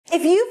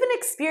If you've been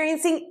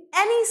experiencing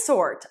any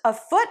sort of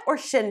foot or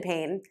shin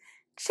pain,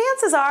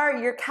 chances are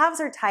your calves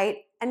are tight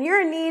and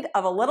you're in need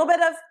of a little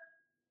bit of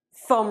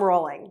foam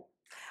rolling.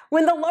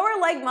 When the lower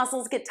leg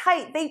muscles get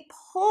tight, they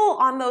pull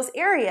on those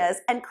areas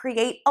and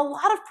create a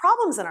lot of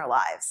problems in our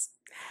lives.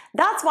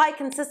 That's why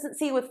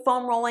consistency with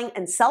foam rolling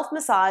and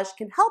self-massage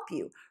can help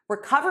you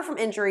recover from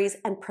injuries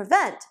and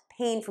prevent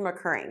pain from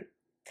occurring.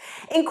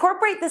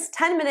 Incorporate this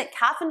 10-minute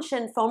calf and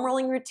shin foam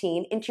rolling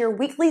routine into your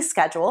weekly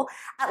schedule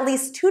at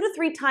least 2 to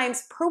 3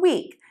 times per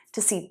week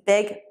to see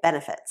big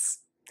benefits.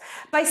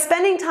 By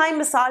spending time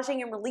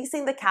massaging and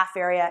releasing the calf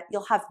area,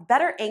 you'll have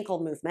better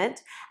ankle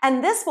movement,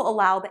 and this will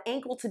allow the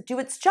ankle to do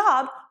its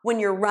job when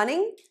you're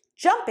running,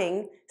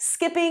 jumping,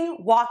 skipping,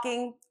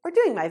 walking, or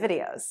doing my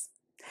videos.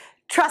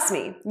 Trust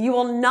me, you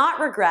will not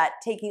regret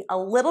taking a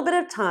little bit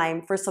of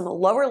time for some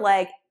lower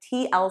leg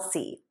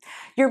TLC.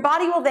 Your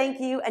body will thank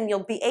you and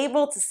you'll be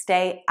able to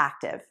stay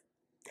active.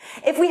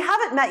 If we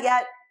haven't met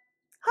yet,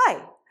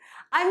 hi,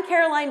 I'm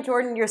Caroline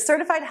Jordan, your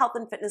certified health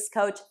and fitness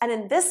coach, and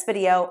in this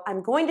video,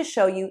 I'm going to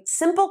show you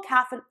simple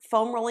calf and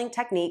foam rolling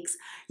techniques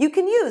you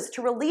can use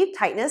to relieve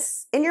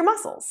tightness in your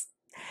muscles.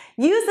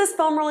 Use this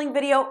foam rolling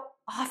video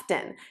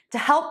often to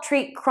help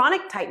treat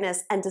chronic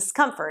tightness and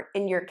discomfort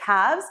in your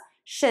calves,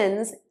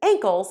 shins,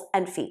 ankles,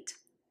 and feet.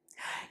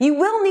 You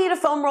will need a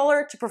foam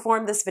roller to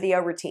perform this video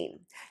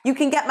routine. You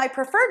can get my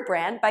preferred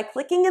brand by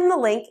clicking in the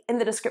link in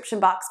the description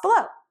box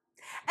below.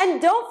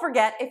 And don't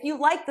forget, if you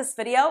like this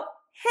video,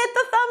 hit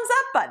the thumbs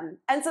up button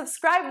and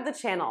subscribe to the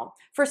channel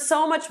for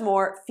so much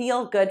more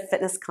feel-good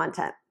fitness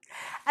content.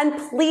 And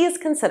please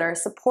consider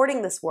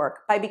supporting this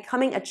work by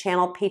becoming a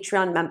channel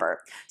Patreon member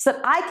so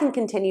that I can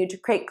continue to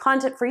create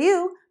content for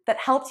you that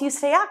helps you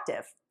stay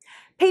active.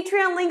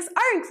 Patreon links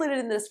are included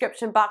in the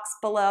description box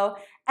below,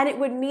 and it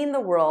would mean the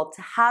world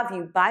to have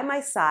you by my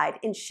side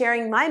in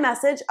sharing my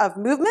message of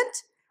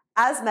movement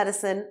as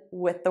medicine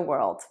with the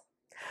world.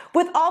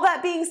 With all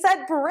that being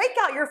said, break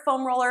out your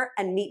foam roller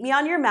and meet me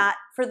on your mat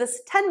for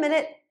this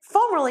 10-minute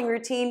foam rolling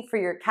routine for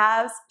your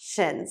calves,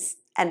 shins,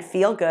 and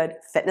feel good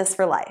fitness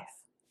for life.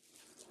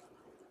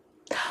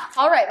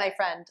 All right, my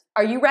friend,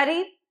 are you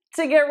ready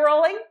to get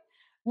rolling?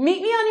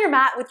 Meet me on your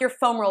mat with your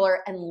foam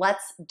roller and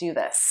let's do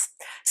this.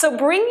 So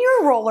bring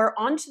your roller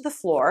onto the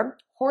floor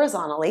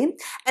horizontally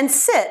and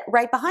sit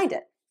right behind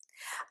it.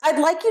 I'd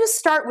like you to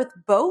start with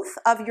both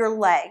of your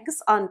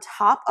legs on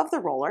top of the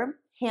roller,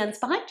 hands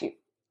behind you.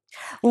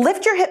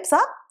 Lift your hips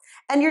up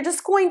and you're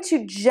just going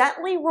to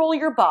gently roll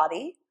your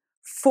body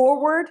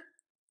forward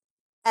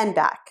and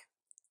back.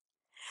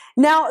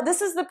 Now,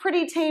 this is the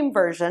pretty tame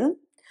version,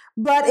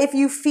 but if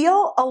you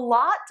feel a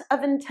lot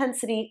of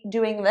intensity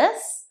doing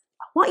this,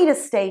 I want you to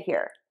stay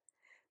here.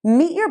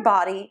 Meet your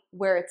body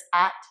where it's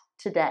at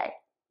today.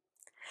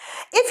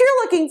 If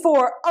you're looking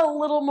for a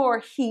little more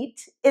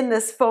heat in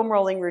this foam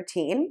rolling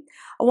routine,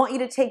 I want you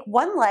to take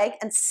one leg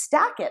and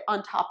stack it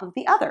on top of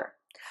the other.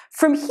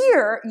 From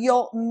here,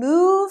 you'll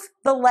move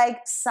the leg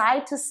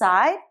side to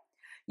side,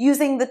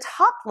 using the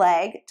top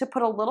leg to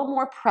put a little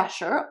more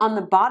pressure on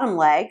the bottom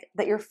leg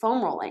that you're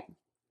foam rolling.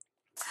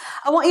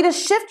 I want you to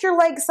shift your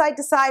leg side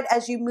to side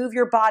as you move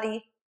your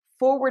body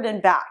forward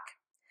and back.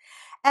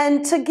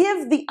 And to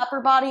give the upper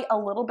body a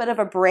little bit of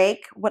a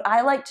break, what I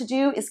like to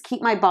do is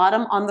keep my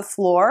bottom on the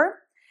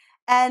floor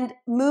and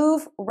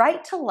move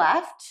right to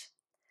left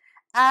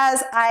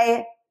as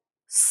I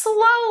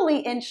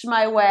slowly inch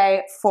my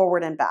way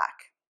forward and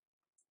back.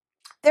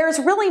 There's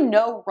really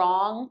no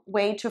wrong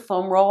way to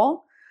foam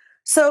roll,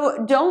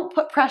 so don't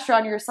put pressure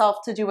on yourself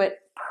to do it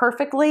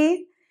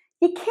perfectly.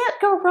 You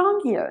can't go wrong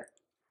here.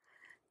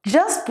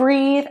 Just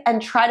breathe and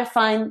try to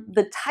find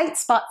the tight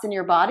spots in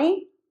your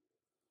body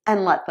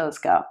and let those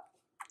go.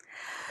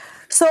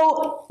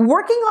 So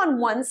working on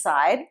one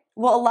side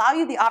will allow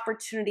you the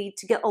opportunity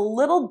to get a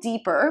little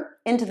deeper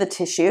into the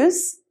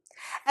tissues.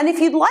 And if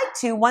you'd like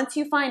to, once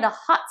you find a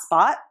hot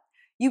spot,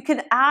 you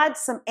can add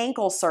some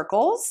ankle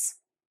circles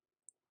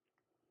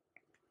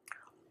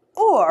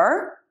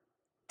or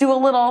do a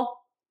little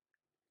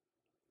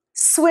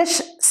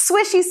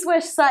swishy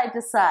swish side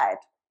to side.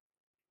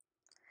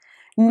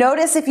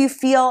 Notice if you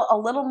feel a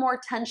little more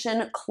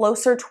tension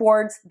closer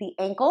towards the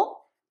ankle,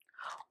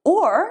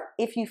 or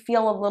if you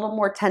feel a little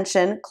more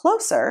tension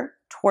closer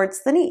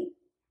towards the knee.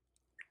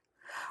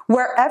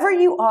 Wherever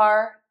you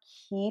are,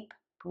 keep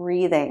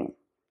breathing.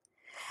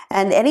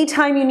 And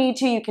anytime you need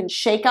to, you can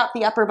shake out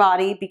the upper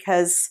body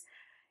because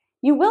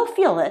you will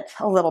feel it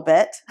a little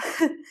bit.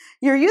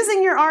 You're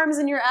using your arms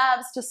and your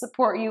abs to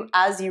support you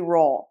as you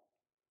roll.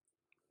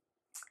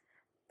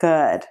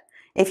 Good.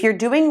 If you're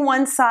doing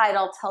one side,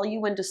 I'll tell you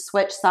when to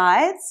switch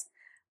sides.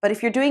 But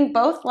if you're doing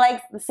both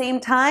legs at the same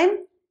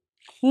time,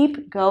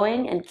 keep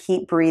going and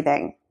keep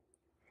breathing.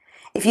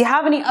 If you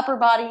have any upper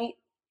body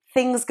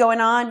things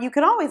going on, you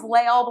can always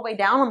lay all the way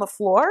down on the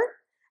floor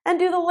and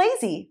do the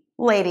lazy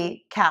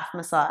lady calf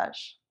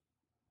massage.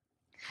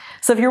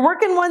 So if you're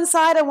working one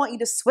side, I want you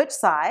to switch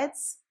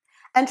sides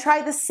and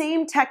try the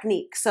same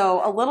technique.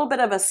 So a little bit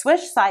of a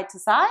swish side to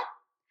side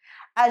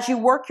as you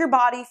work your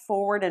body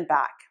forward and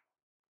back.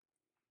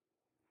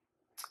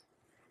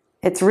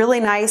 It's really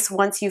nice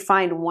once you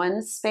find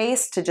one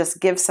space to just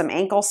give some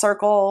ankle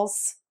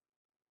circles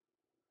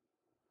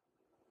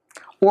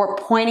or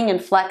pointing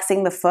and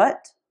flexing the foot.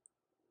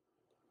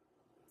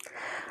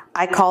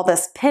 I call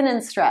this pin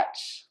and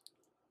stretch.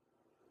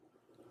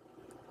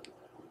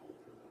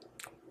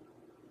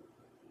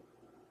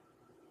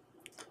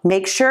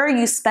 Make sure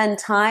you spend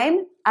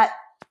time at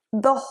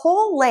the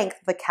whole length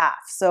of the calf.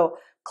 So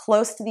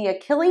close to the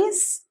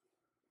Achilles,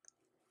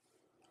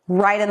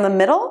 right in the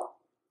middle,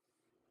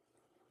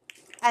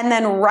 and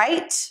then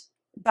right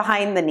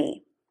behind the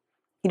knee.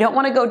 You don't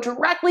want to go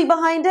directly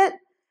behind it,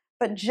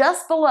 but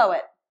just below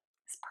it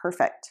is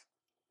perfect.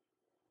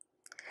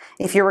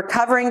 If you're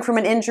recovering from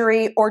an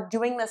injury or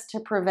doing this to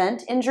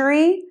prevent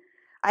injury,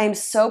 I am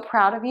so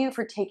proud of you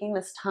for taking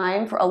this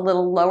time for a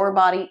little lower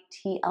body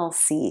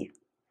TLC.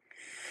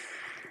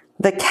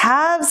 The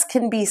calves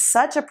can be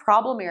such a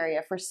problem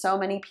area for so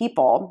many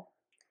people,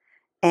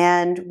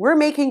 and we're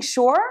making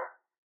sure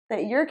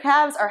that your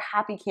calves are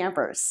happy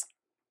campers.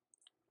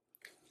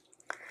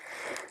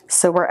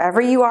 So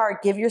wherever you are,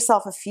 give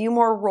yourself a few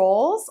more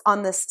rolls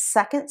on this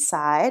second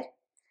side,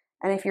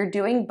 and if you're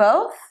doing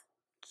both,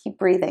 keep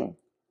breathing.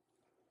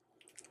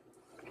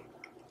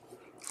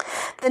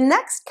 The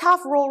next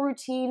calf roll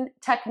routine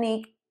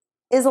technique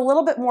is a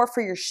little bit more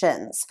for your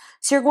shins.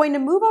 So you're going to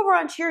move over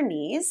onto your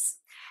knees.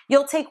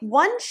 You'll take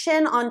one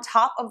shin on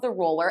top of the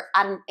roller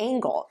at an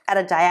angle, at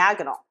a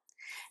diagonal.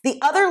 The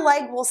other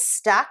leg will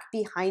stack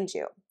behind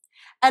you.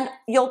 And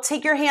you'll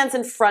take your hands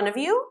in front of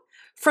you.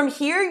 From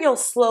here, you'll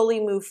slowly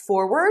move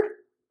forward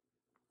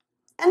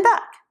and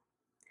back.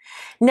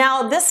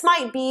 Now, this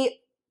might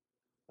be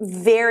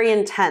very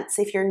intense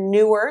if you're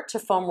newer to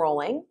foam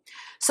rolling.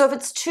 So if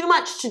it's too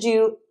much to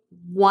do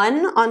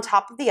one on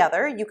top of the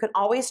other, you can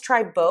always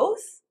try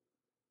both.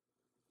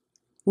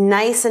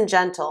 Nice and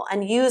gentle,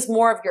 and use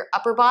more of your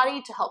upper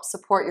body to help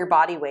support your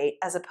body weight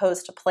as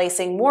opposed to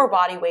placing more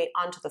body weight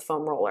onto the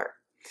foam roller.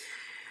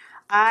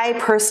 I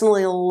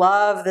personally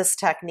love this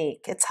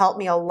technique. It's helped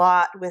me a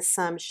lot with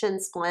some shin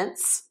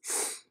splints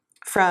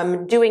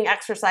from doing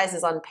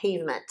exercises on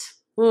pavement.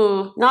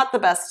 Not the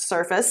best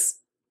surface.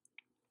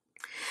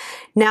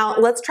 Now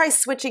let's try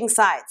switching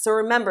sides. So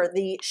remember,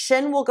 the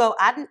shin will go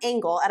at an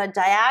angle, at a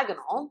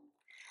diagonal,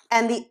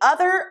 and the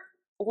other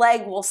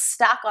leg will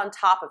stack on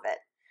top of it,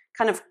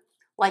 kind of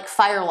like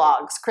fire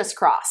logs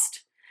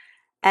crisscrossed.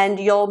 And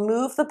you'll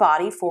move the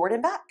body forward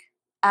and back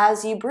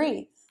as you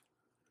breathe.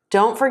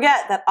 Don't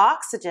forget that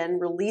oxygen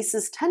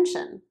releases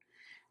tension.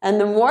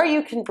 And the more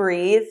you can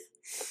breathe,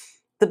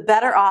 the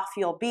better off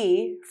you'll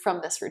be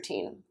from this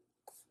routine.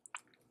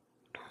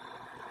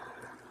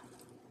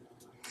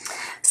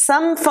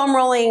 Some foam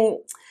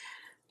rolling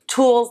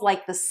tools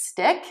like the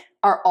stick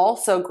are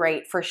also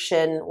great for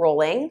shin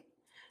rolling.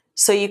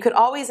 So you could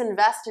always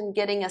invest in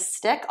getting a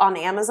stick on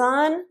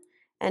Amazon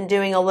and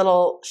doing a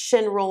little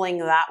shin rolling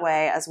that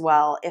way as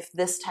well if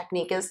this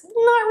technique is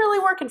not really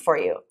working for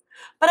you.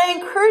 But I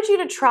encourage you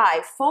to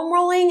try. Foam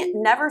rolling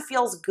never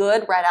feels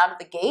good right out of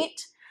the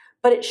gate,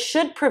 but it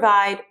should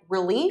provide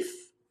relief,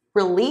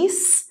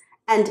 release,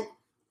 and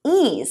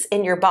ease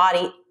in your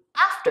body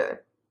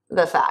after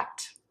the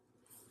fact.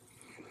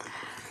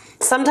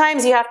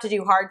 Sometimes you have to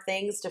do hard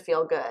things to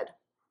feel good.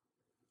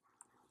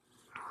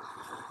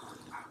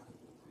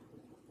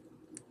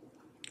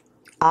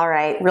 All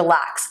right,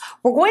 relax.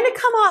 We're going to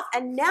come off,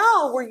 and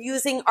now we're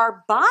using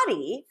our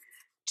body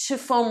to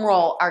foam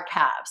roll our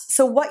calves.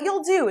 So what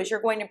you'll do is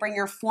you're going to bring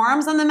your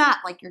forearms on the mat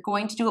like you're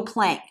going to do a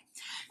plank.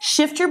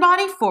 Shift your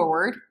body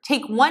forward,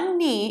 take one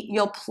knee,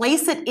 you'll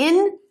place it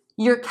in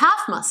your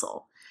calf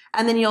muscle,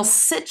 and then you'll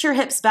sit your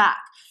hips back.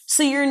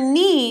 So your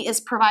knee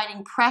is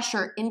providing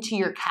pressure into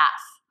your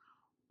calf.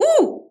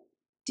 Ooh,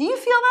 do you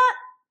feel that?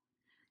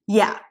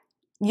 Yeah.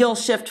 You'll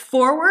shift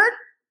forward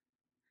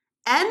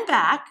and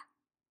back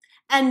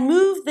and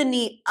move the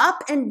knee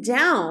up and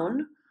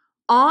down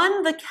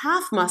on the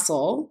calf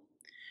muscle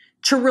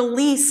to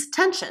release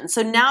tension.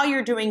 So now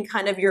you're doing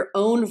kind of your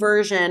own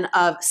version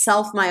of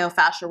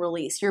self-myofascial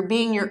release. You're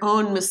being your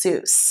own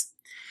masseuse.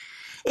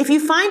 If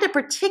you find a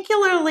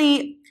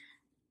particularly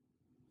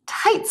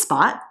tight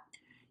spot,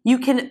 you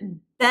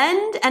can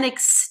bend and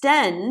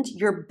extend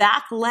your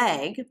back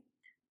leg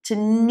to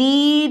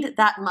knead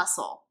that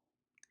muscle.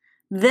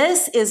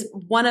 This is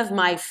one of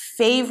my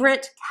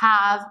favorite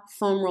calf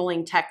foam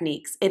rolling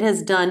techniques. It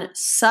has done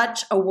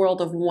such a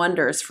world of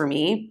wonders for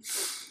me.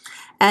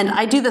 And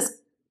I do this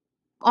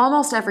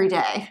almost every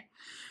day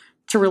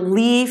to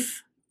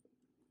relieve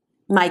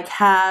my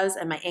calves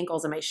and my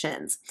ankles and my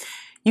shins.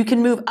 You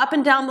can move up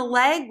and down the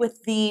leg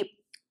with the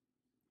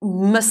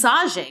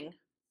massaging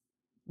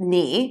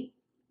knee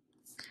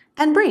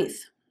and breathe.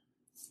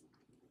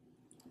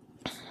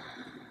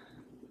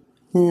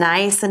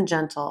 Nice and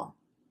gentle.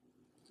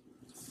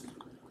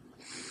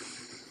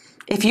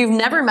 If you've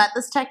never met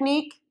this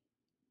technique,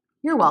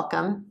 you're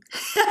welcome.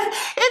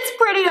 It's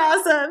pretty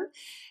awesome.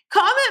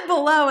 Comment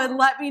below and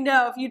let me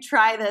know if you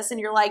try this and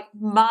you're like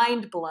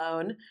mind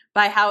blown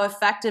by how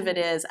effective it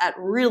is at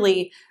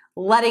really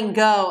letting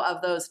go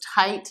of those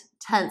tight,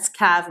 tense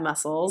calf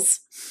muscles.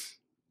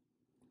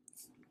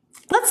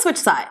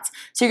 let's switch sides.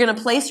 So you're gonna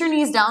place your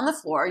knees down on the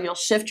floor, you'll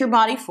shift your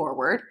body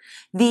forward.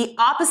 The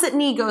opposite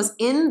knee goes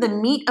in the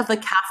meat of the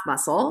calf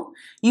muscle.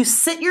 You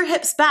sit your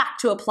hips back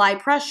to apply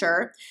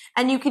pressure,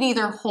 and you can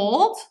either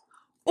hold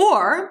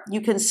or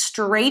you can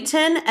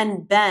straighten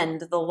and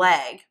bend the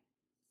leg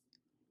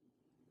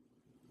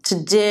to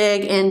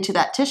dig into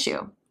that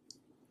tissue.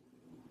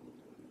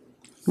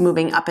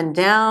 Moving up and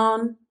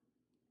down.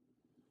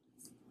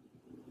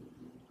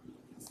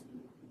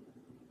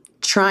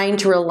 Trying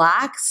to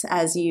relax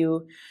as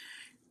you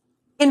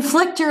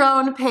inflict your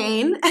own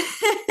pain.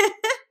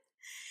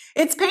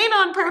 It's pain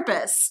on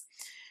purpose.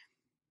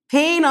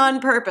 Pain on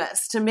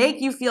purpose to make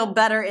you feel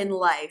better in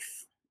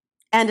life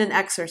and in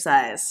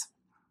exercise.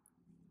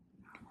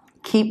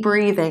 Keep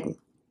breathing.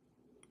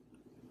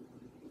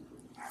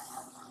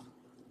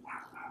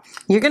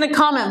 You're going to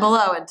comment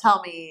below and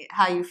tell me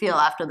how you feel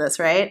after this,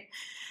 right?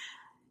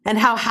 And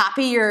how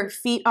happy your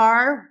feet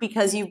are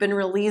because you've been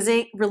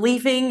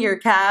relieving your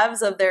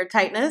calves of their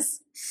tightness.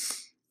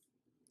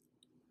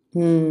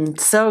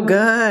 So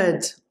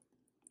good.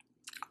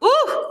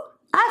 Ooh,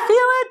 I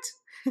feel it.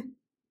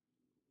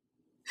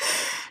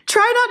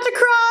 Try not to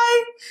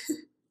cry.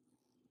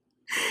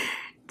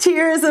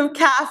 Tears of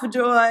calf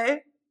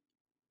joy.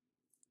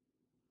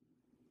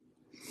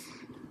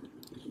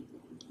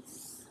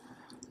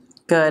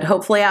 Good.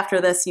 Hopefully after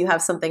this you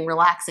have something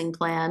relaxing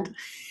planned.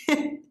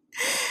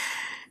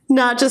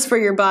 Not just for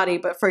your body,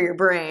 but for your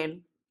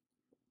brain.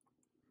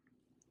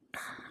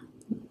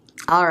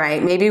 All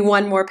right, maybe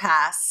one more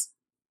pass.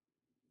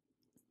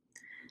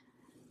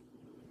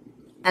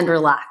 And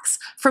relax.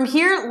 From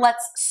here,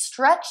 let's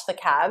stretch the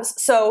calves.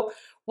 So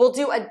we'll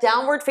do a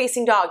downward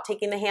facing dog,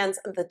 taking the hands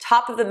at the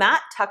top of the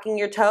mat, tucking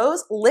your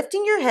toes,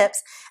 lifting your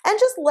hips, and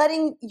just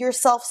letting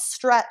yourself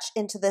stretch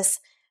into this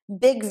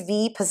big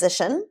V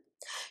position.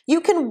 You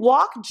can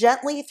walk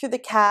gently through the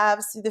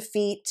calves, through the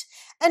feet,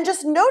 and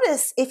just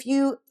notice if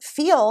you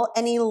feel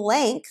any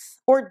length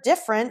or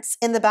difference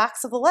in the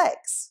backs of the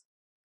legs.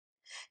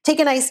 Take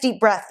a nice deep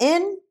breath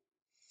in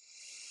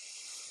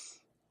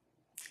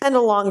and a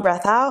long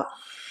breath out.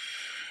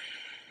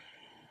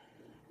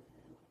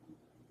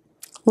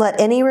 Let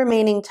any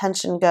remaining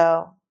tension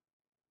go.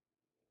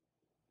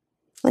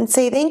 And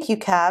say thank you,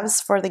 calves,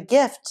 for the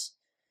gift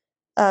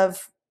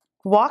of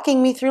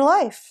walking me through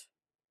life.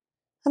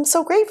 I'm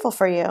so grateful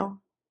for you.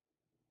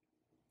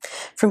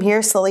 From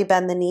here, slowly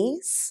bend the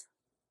knees,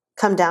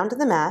 come down to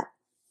the mat,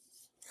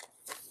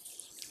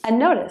 and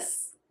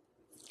notice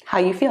how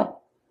you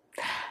feel.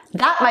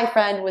 That, my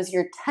friend, was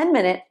your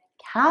 10-minute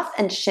calf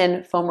and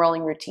shin foam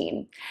rolling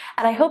routine.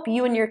 And I hope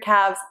you and your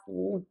calves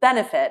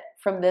benefit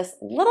from this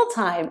little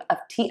time of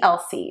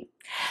TLC.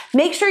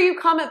 Make sure you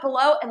comment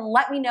below and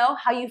let me know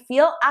how you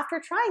feel after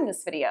trying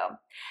this video.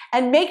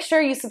 And make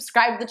sure you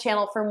subscribe to the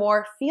channel for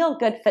more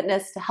feel-good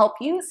fitness to help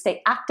you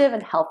stay active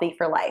and healthy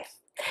for life.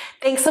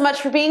 Thanks so much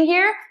for being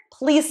here.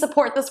 Please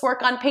support this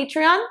work on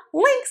Patreon.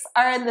 Links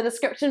are in the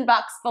description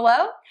box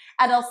below.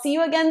 And I'll see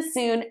you again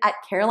soon at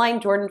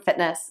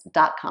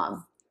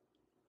CarolineJordanFitness.com.